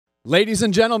Ladies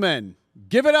and gentlemen,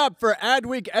 give it up for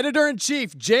Adweek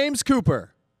Editor-in-Chief James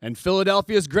Cooper and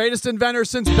Philadelphia's greatest inventor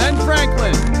since Ben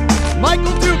Franklin, Michael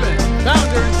Dubin,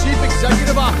 Founder and Chief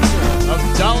Executive Officer of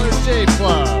Dollar Shave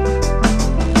Club.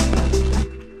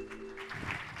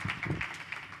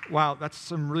 Wow, that's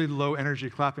some really low energy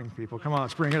clapping, people. Come on,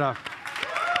 let's bring it up.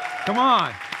 Come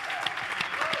on.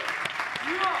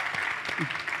 We've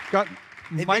got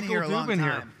Michael Dubin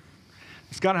here.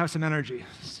 It's got to have some energy.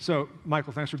 So,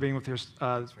 Michael, thanks for being with us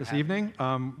this evening.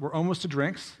 We're almost to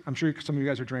drinks. I'm sure some of you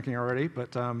guys are drinking already,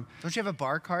 but don't you have a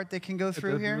bar cart that can go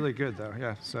through here? Really good, though.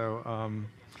 Yeah. So. I'm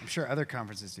sure other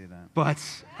conferences do that. But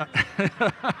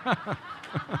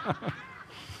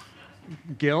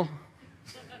Gil.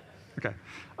 Okay.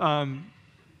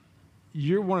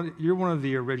 You're one of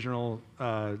the original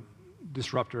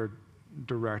disruptor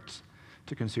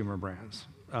direct-to-consumer brands.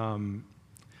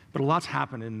 But a lot's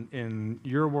happened in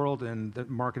your world and the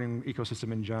marketing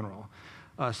ecosystem in general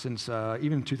since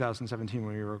even 2017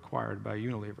 when you were acquired by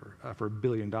Unilever for $1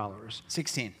 billion.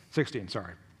 16,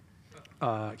 sorry.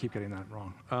 I keep getting that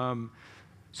wrong.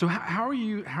 So how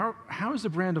is the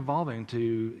brand evolving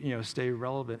to stay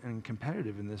relevant and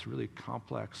competitive in this really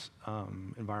complex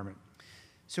environment?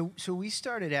 So we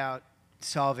started out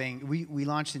solving. We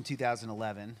launched in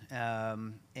 2011,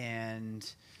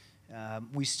 and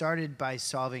we started by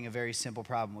solving a very simple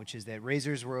problem, which is that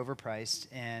razors were overpriced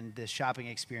and the shopping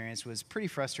experience was pretty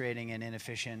frustrating and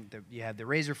inefficient. You had the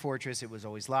razor fortress; it was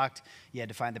always locked. You had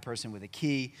to find the person with a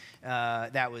key.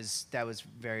 That was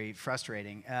very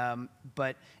frustrating.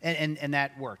 But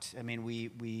that worked. I mean,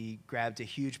 we grabbed a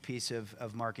huge piece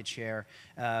of market share,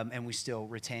 and we still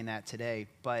retain that today.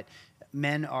 But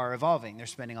men are evolving. They're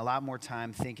spending a lot more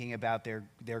time thinking about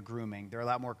their grooming. They're a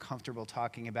lot more comfortable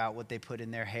talking about what they put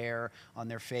in their hair, on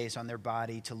their face, on their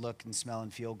body to look and smell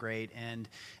and feel great. And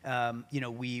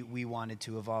we wanted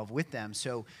to evolve with them.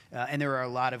 So and there are a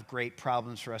lot of great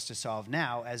problems for us to solve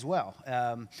now as well.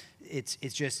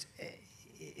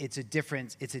 It's a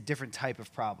different type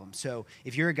of problem. So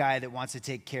if you're a guy that wants to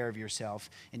take care of yourself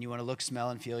and you want to look,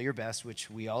 smell, and feel your best, which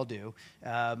we all do,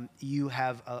 you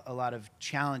have a lot of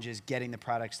challenges getting the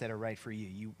products that are right for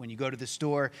you. When you go to the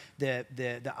store,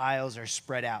 the aisles are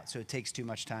spread out, so it takes too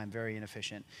much time, very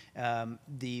inefficient.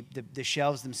 The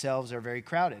shelves themselves are very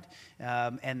crowded,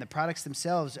 and the products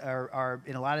themselves are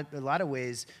in a lot of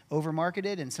ways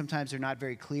over-marketed, and sometimes they're not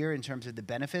very clear in terms of the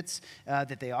benefits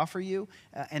that they offer you,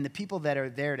 and the people that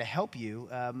are there to help you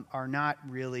are not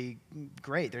really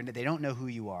great. They don't know who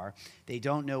you are. They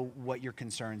don't know what your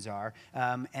concerns are,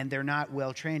 and they're not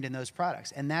well trained in those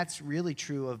products. And that's really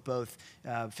true of both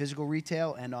physical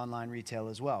retail and online retail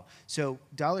as well. So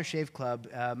Dollar Shave Club,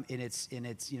 in its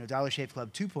Dollar Shave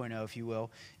Club 2.0, if you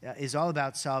will, is all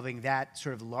about solving that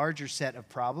sort of larger set of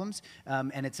problems,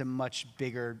 and it's a much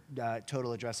bigger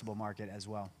total addressable market as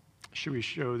well. Should we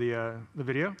show the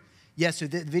video? Yeah, so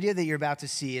the video that you're about to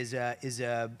see it's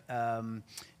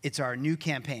our new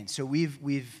campaign. So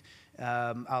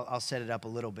I'll set it up a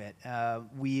little bit.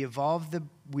 We evolved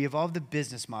the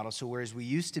business model. So whereas we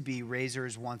used to be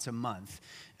razors once a month,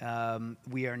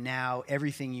 we are now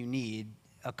everything you need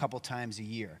a couple times a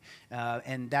year.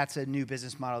 And that's a new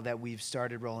business model that we've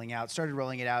started rolling out. Started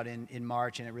rolling it out in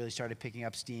March, and it really started picking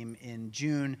up steam in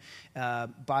June.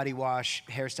 Body wash,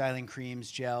 hairstyling creams,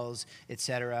 gels,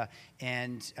 etc.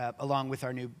 And along with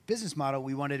our new business model,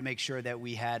 we wanted to make sure that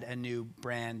we had a new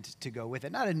brand to go with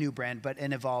it. Not a new brand, but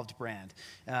an evolved brand.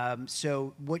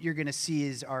 So what you're going to see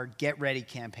is our Get Ready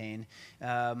campaign.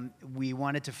 We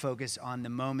wanted to focus on the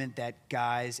moment that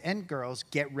guys and girls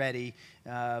get ready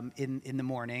in the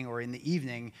morning or in the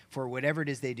evening for whatever it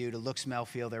is they do to look, smell,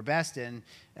 feel their best, and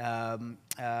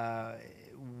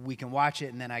we can watch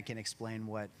it, and then I can explain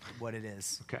what it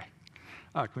is. Okay.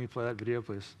 Can we play that video,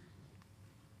 please?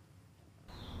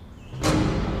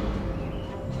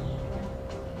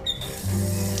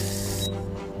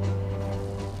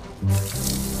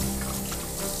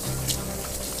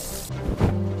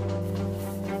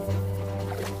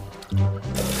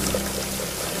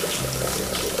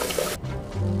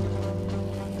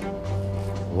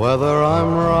 Whether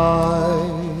I'm right,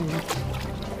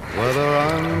 whether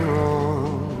I'm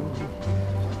wrong,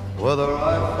 whether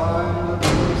I find the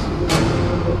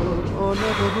person or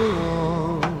never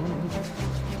belong,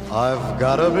 I've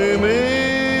gotta be me.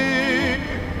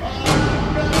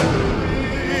 I've gotta be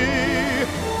me.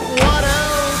 What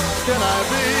else can I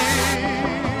be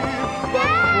but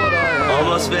what I am?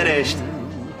 Almost finished.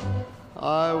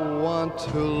 I want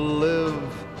to live,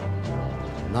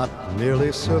 not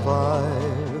merely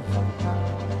survive.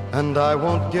 And I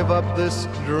won't give up this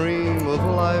dream of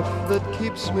life that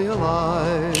keeps me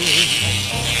alive.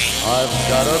 I've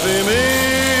gotta be me.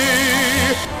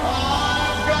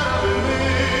 I've gotta be me.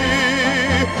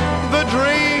 The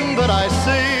dream that I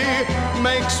see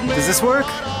makes me. Does this work?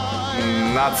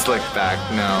 Not slick back,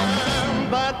 no.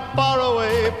 That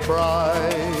faraway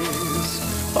prize,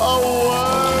 a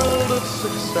world of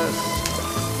success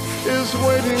is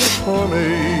waiting for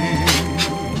me.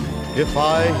 If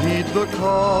I heed the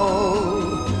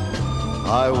call,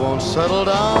 I won't settle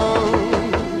down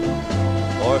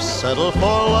or settle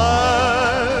for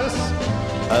less,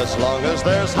 as long as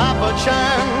there's half a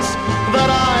chance that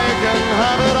I can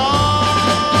have it all.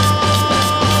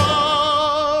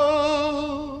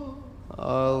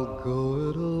 I'll go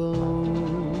it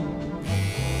alone.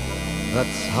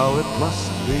 That's how it must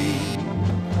be.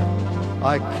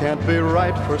 I can't be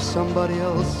right for somebody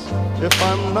else if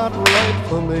I'm not right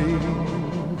for me.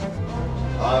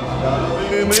 I've gotta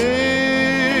be me.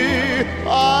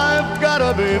 I've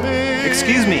gotta be me.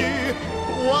 Excuse me.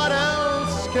 What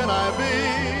else can I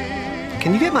be?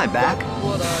 Can you get my back?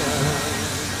 What I am.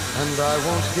 And I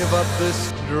won't give up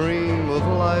this dream of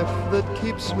life that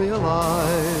keeps me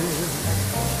alive.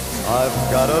 I've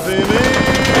gotta be me.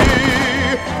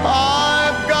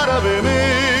 I've gotta be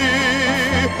me.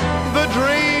 The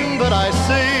dream that I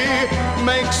see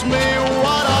makes me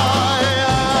what I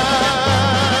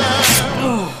am.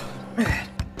 Oh, man.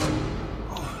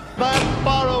 That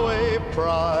faraway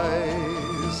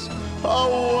prize, a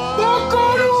world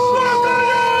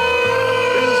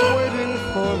is waiting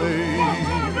for me.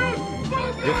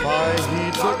 If I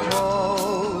heed the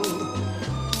call,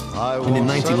 I And in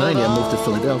 1990, I moved to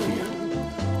Philadelphia.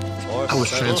 I was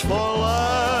transferred.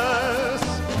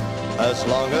 As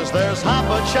long as there's half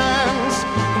a chance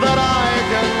that I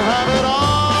can have it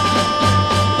all.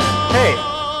 Hey,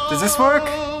 does this work?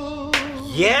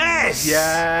 Yes!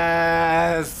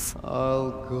 Yes!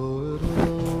 I'll go it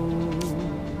alone.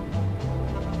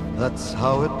 That's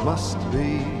how it must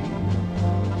be.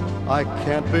 I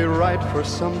can't be right for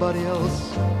somebody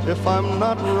else if I'm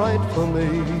not right for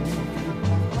me.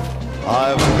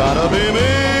 I've gotta be me.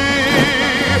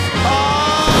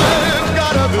 I've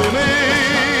gotta be me.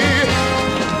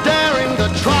 Daring to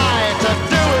try to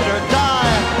do it or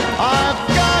die. I've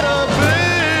gotta be me.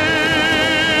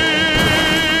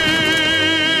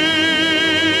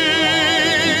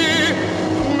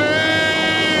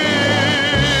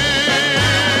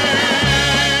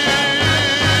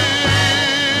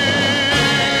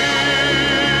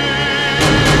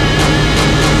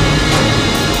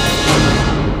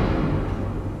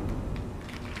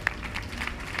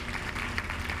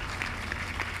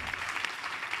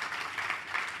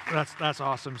 That's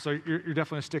awesome. So you're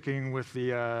definitely sticking with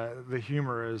the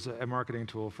humor as a marketing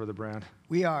tool for the brand.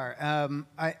 We are,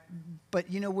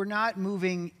 but you know, we're not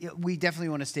moving. We definitely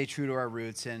want to stay true to our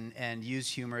roots and use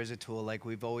humor as a tool, like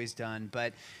we've always done.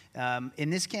 But in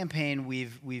this campaign,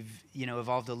 we've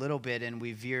evolved a little bit, and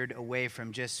we've veered away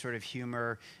from just sort of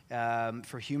humor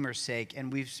for humor's sake,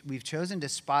 and we've chosen to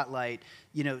spotlight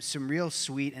some real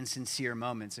sweet and sincere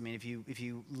moments. I mean, if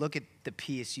you look at the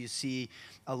piece, you see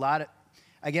a lot of,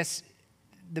 I guess,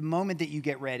 the moment that you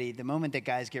get ready, the moment that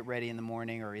guys get ready in the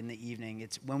morning or in the evening,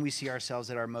 it's when we see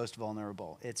ourselves at our most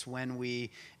vulnerable. It's when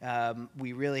we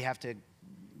really have to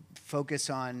focus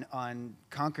on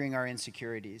conquering our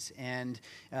insecurities. And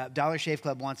Dollar Shave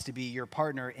Club wants to be your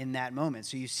partner in that moment.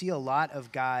 So you see a lot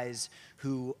of guys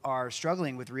who are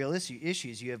struggling with real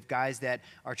issues. You have guys that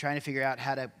are trying to figure out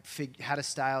how to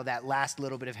style that last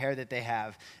little bit of hair that they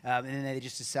have, and then they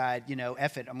just decide,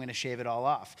 F it, I'm going to shave it all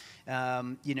off.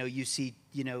 You see,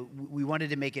 we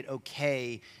wanted to make it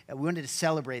okay. We wanted to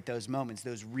celebrate those moments,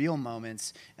 those real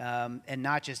moments, and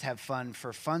not just have fun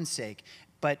for fun's sake.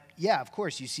 But yeah, of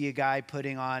course, you see a guy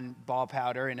putting on ball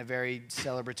powder in a very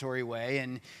celebratory way,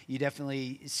 and you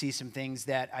definitely see some things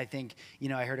that I think,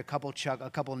 I heard a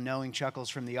couple knowing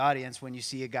chuckles from the audience when you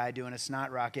see a guy doing a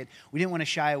snot rocket. We didn't want to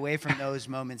shy away from those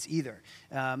moments either.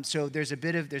 So there's a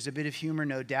bit of humor,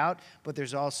 no doubt, but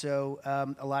there's also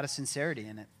a lot of sincerity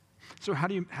in it. So how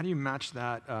do you match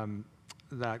that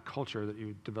that culture that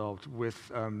you developed with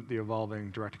the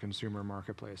evolving direct-to-consumer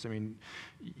marketplace? I mean,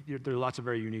 there are lots of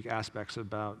very unique aspects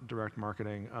about direct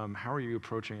marketing. How are you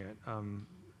approaching it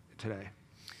today?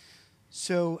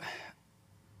 So,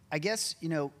 I guess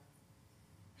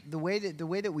the way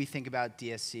that we think about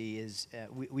DSC is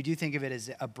we do think of it as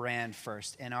a brand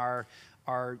first, and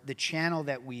the channel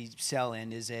that we sell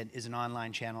in is an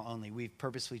online channel only. We've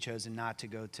purposely chosen not to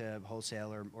go to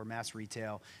wholesale or mass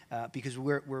retail because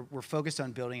we're focused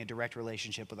on building a direct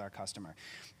relationship with our customer.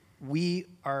 We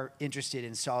are interested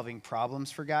in solving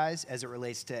problems for guys as it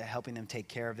relates to helping them take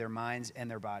care of their minds and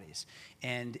their bodies.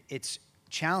 And it's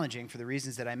challenging for the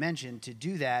reasons that I mentioned to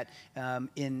do that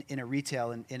in a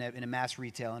retail in a mass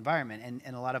retail environment,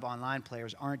 and a lot of online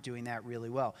players aren't doing that really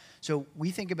well. So we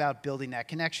think about building that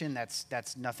connection.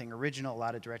 That's nothing original. A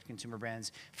lot of direct consumer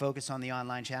brands focus on the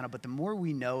online channel, but the more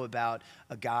we know about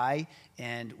a guy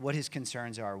and what his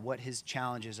concerns are, what his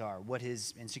challenges are, what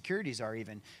his insecurities are,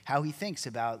 even how he thinks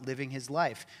about living his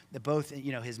life, both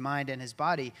his mind and his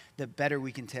body, the better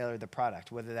we can tailor the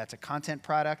product, whether that's a content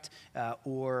product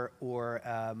or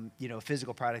a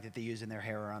physical product that they use in their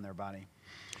hair or on their body.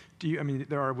 I mean,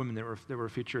 there are women that were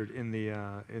featured in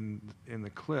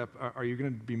the clip. Are you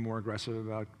going to be more aggressive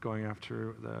about going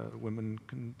after the women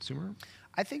consumer?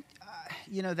 I think,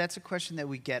 that's a question that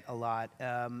we get a lot.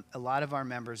 A lot of our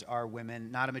members are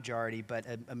women, not a majority, but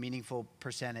a meaningful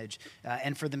percentage,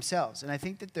 and for themselves. And I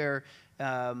think that they're,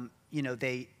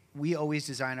 we always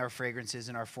design our fragrances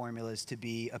and our formulas to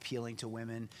be appealing to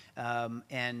women,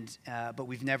 but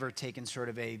we've never taken sort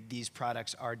of these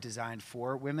products are designed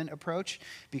for women approach,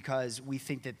 because we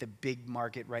think that the big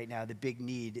market right now, the big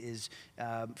need is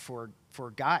for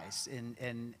guys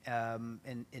and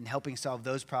helping solve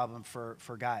those problems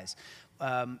for guys.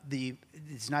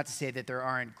 It's not to say that there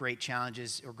aren't great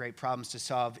challenges or great problems to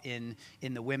solve in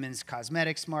the women's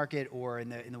cosmetics market or in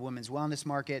the women's wellness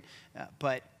market,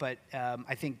 but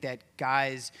I think that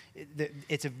guys,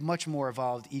 it's a much more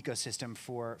evolved ecosystem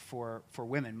for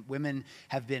women. Women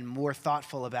have been more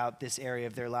thoughtful about this area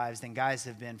of their lives than guys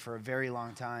have been for a very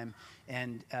long time.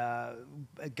 And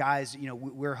guys,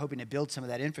 we're hoping to build some of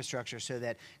that infrastructure so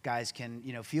that guys can,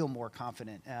 feel more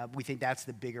confident. We think that's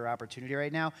the bigger opportunity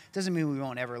right now. Doesn't mean we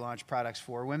won't ever launch products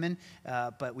for women,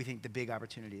 but we think the big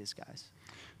opportunity is guys.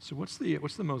 So what's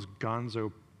the most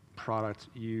gonzo product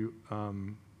you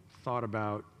thought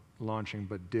about launching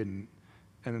but didn't,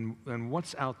 and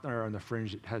what's out there on the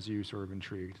fringe that has you sort of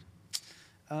intrigued?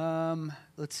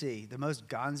 Let's see, the most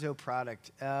gonzo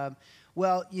product.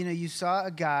 Well, you saw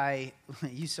a guy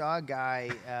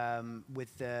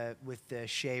with the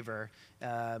shaver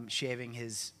shaving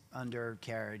his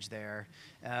undercarriage there,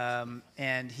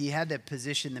 and he had to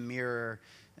position the mirror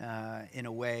in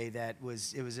a way that it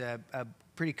was a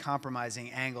pretty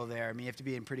compromising angle there. I mean, you have to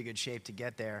be in pretty good shape to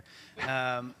get there.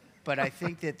 But I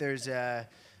think that there's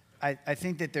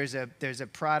a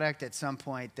product at some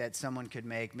point that someone could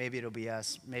make. Maybe it'll be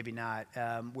us, maybe not.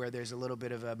 Where there's a little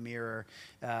bit of a mirror,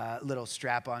 little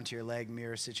strap onto your leg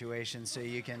mirror situation, so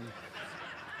you can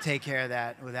take care of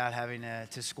that without having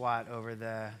to squat over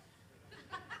the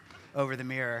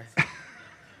mirror.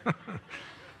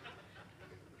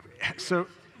 So,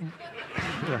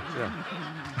 yeah.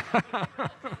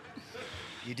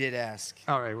 You did ask.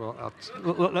 All right. Well,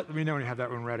 let me know when you have that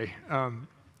one ready.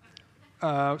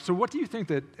 So what do you think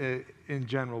that, in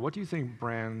general, what do you think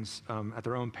brands at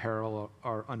their own peril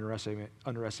are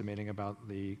underestimating about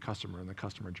the customer and the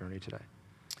customer journey today?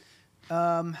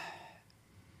 I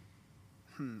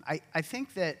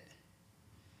think that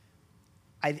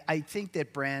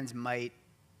brands might.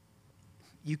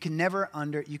 You can never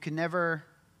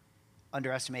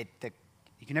overestimate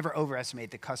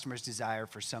the customer's desire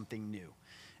for something new,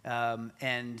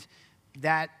 and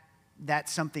that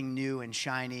something new and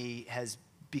shiny has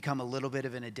become a little bit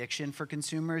of an addiction for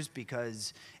consumers,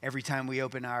 because every time we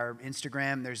open our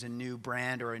Instagram, there's a new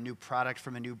brand or a new product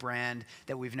from a new brand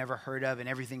that we've never heard of, and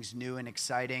everything's new and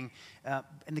exciting. And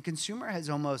the consumer has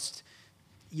almost,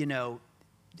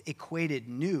 equated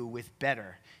new with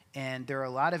better. And there are a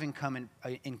lot of incumbent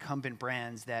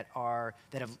brands that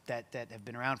have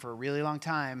been around for a really long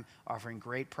time, offering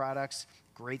great products,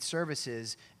 great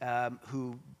services,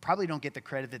 who probably don't get the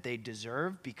credit that they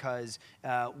deserve, because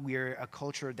we're a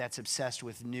culture that's obsessed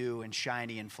with new and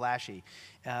shiny and flashy.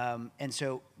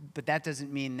 But that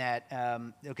doesn't mean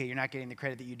that, okay, you're not getting the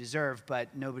credit that you deserve,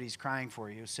 but nobody's crying for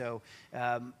you. So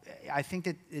I think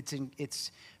that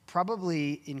it's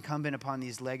probably incumbent upon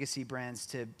these legacy brands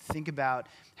to think about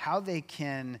how they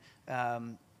can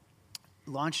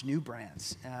launch new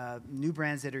brands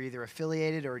that are either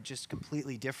affiliated or just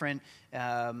completely different,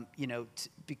 than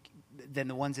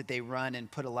the ones that they run and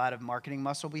put a lot of marketing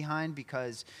muscle behind,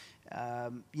 because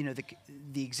the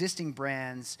existing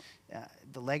brands,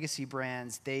 the legacy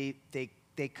brands, they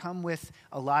come with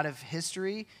a lot of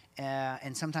history,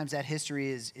 and sometimes that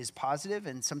history is positive,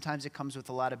 and sometimes it comes with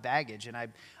a lot of baggage. And I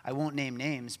won't name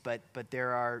names, but there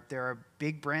are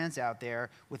big brands out there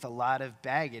with a lot of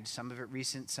baggage. Some of it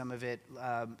recent, some of it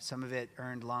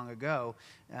earned long ago,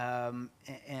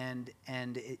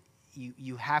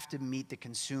 you have to meet the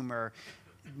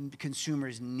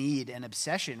consumer's need and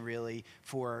obsession, really,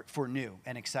 for new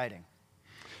and exciting.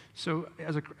 So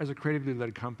as a creatively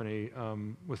led company,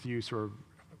 with you sort of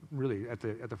really at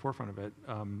the forefront of it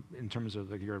in terms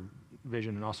of like your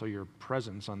vision and also your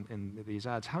presence in these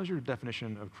ads. How's your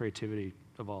definition of creativity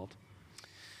evolved?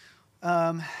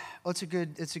 Well, it's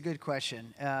a good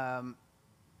question.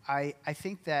 I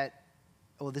think that,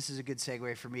 well, this is a good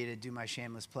segue for me to do my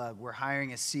shameless plug. We're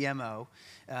hiring a CMO,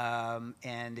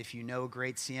 and if you know a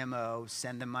great CMO,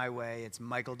 send them my way. It's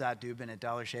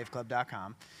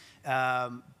michael.dubin@dollarshaveclub.com.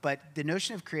 But the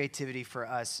notion of creativity for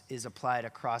us is applied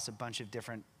across a bunch of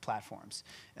different platforms.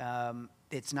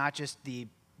 It's not just the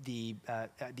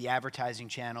advertising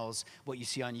channels, what you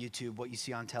see on YouTube, what you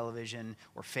see on television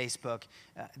or Facebook.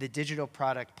 The digital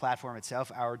product platform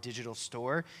itself, our digital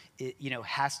store, it,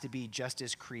 has to be just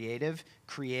as creative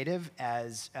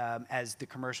as the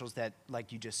commercials that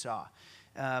like you just saw.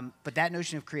 But that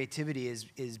notion of creativity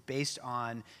is based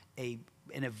on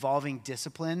an evolving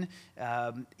discipline.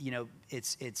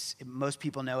 It's most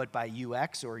people know it by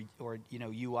UX or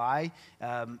UI.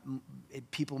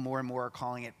 People more and more are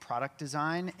calling it product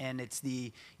design, and it's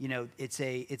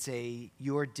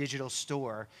your digital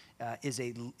store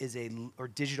or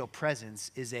digital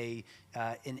presence is an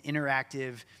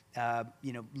interactive,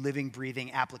 living,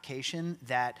 breathing application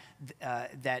that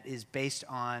is based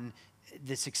on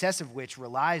the success of which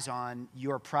relies on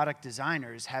your product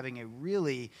designers having a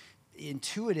really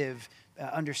intuitive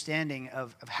understanding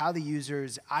of how the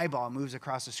user's eyeball moves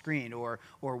across the screen or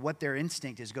what their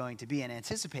instinct is going to be, and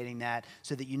anticipating that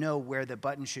so that you know where the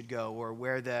button should go or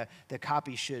where the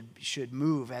copy should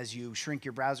move as you shrink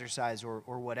your browser size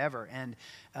or whatever. And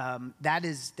that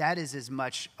is as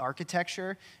much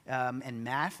architecture and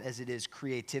math as it is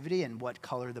creativity and what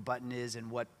color the button is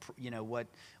and what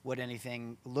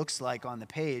anything looks like on the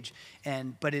page.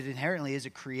 But it inherently is a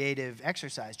creative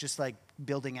exercise, just like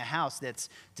building a house that's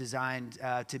designed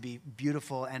to be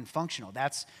beautiful and functional.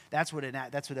 That's what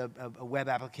a web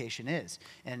application is.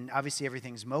 And obviously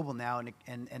everything's mobile now,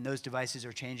 and those devices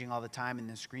are changing all the time, and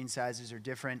the screen sizes are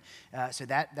different. So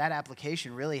that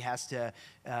application really has to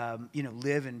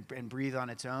live and breathe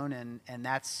on its own, and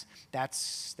that's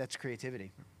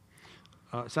creativity.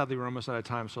 Sadly, we're almost out of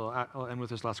time, so I'll end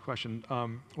with this last question.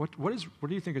 What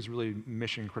do you think is really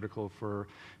mission critical for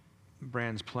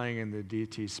brands playing in the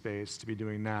DT space to be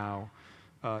doing now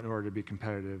in order to be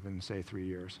competitive in, say, 3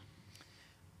 years?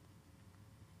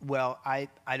 Well, I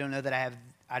don't know that I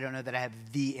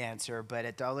have the answer, but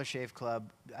at Dollar Shave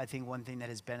Club, I think one thing that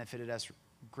has benefited us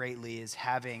greatly is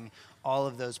having all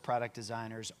of those product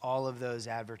designers, all of those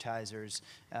advertisers,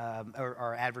 or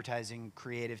our advertising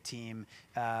creative team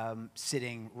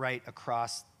sitting right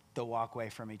across the walkway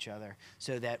from each other,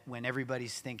 so that when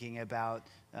everybody's thinking about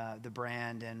the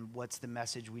brand and what's the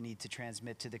message we need to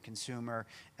transmit to the consumer,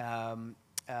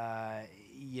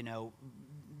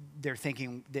 they're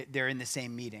thinking they're in the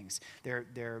same meetings.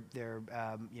 They're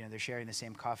sharing the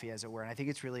same coffee, as it were. And I think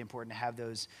it's really important to have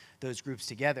those groups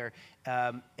together.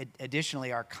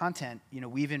 Additionally, our content,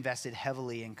 we've invested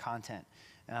heavily in content.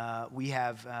 We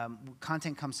have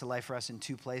content comes to life for us in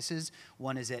two places.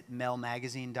 One is at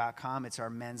melmagazine.com. It's our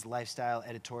men's lifestyle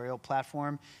editorial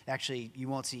platform. Actually, you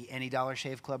won't see any Dollar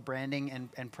Shave Club branding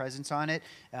and presence on it.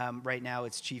 Right now,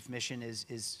 its chief mission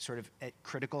is sort of at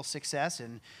critical success,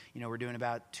 and we're doing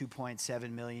about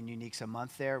 2.7 million uniques a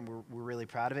month there, and we're really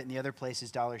proud of it. And the other place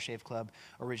is Dollar Shave Club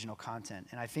original content.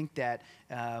 And I think that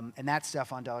and that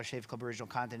stuff on Dollar Shave Club original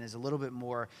content is a little bit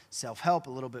more self-help,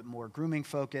 a little bit more grooming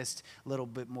focused, a little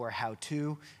bit more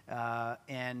how-to,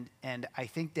 and I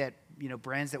think that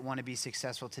brands that want to be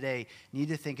successful today need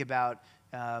to think about,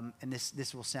 and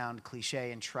this will sound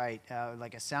cliche and trite,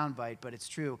 like a soundbite, but it's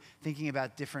true, thinking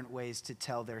about different ways to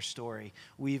tell their story.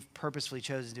 We've purposefully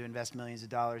chosen to invest millions of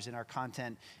dollars in our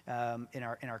content, in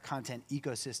our content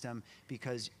ecosystem,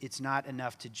 because it's not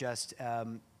enough to just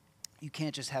you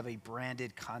can't just have a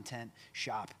branded content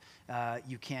shop.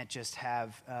 You can't just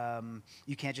have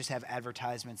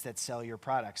advertisements that sell your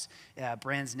products.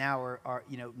 Brands now are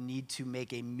need to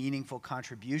make a meaningful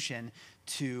contribution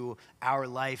to our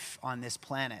life on this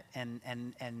planet, and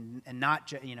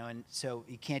not and so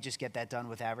you can't just get that done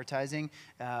with advertising.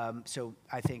 So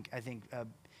I think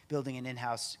building an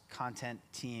in-house content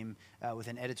team with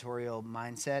an editorial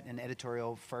mindset, an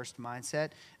editorial-first mindset,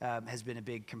 has been a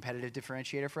big competitive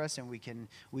differentiator for us, and we can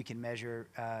measure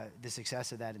the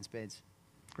success of that in spades.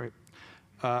 Great.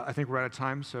 I think we're out of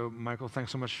time, so Michael,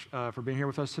 thanks so much for being here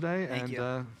with us today. Thank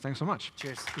you. Thanks so much.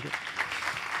 Cheers. Okay.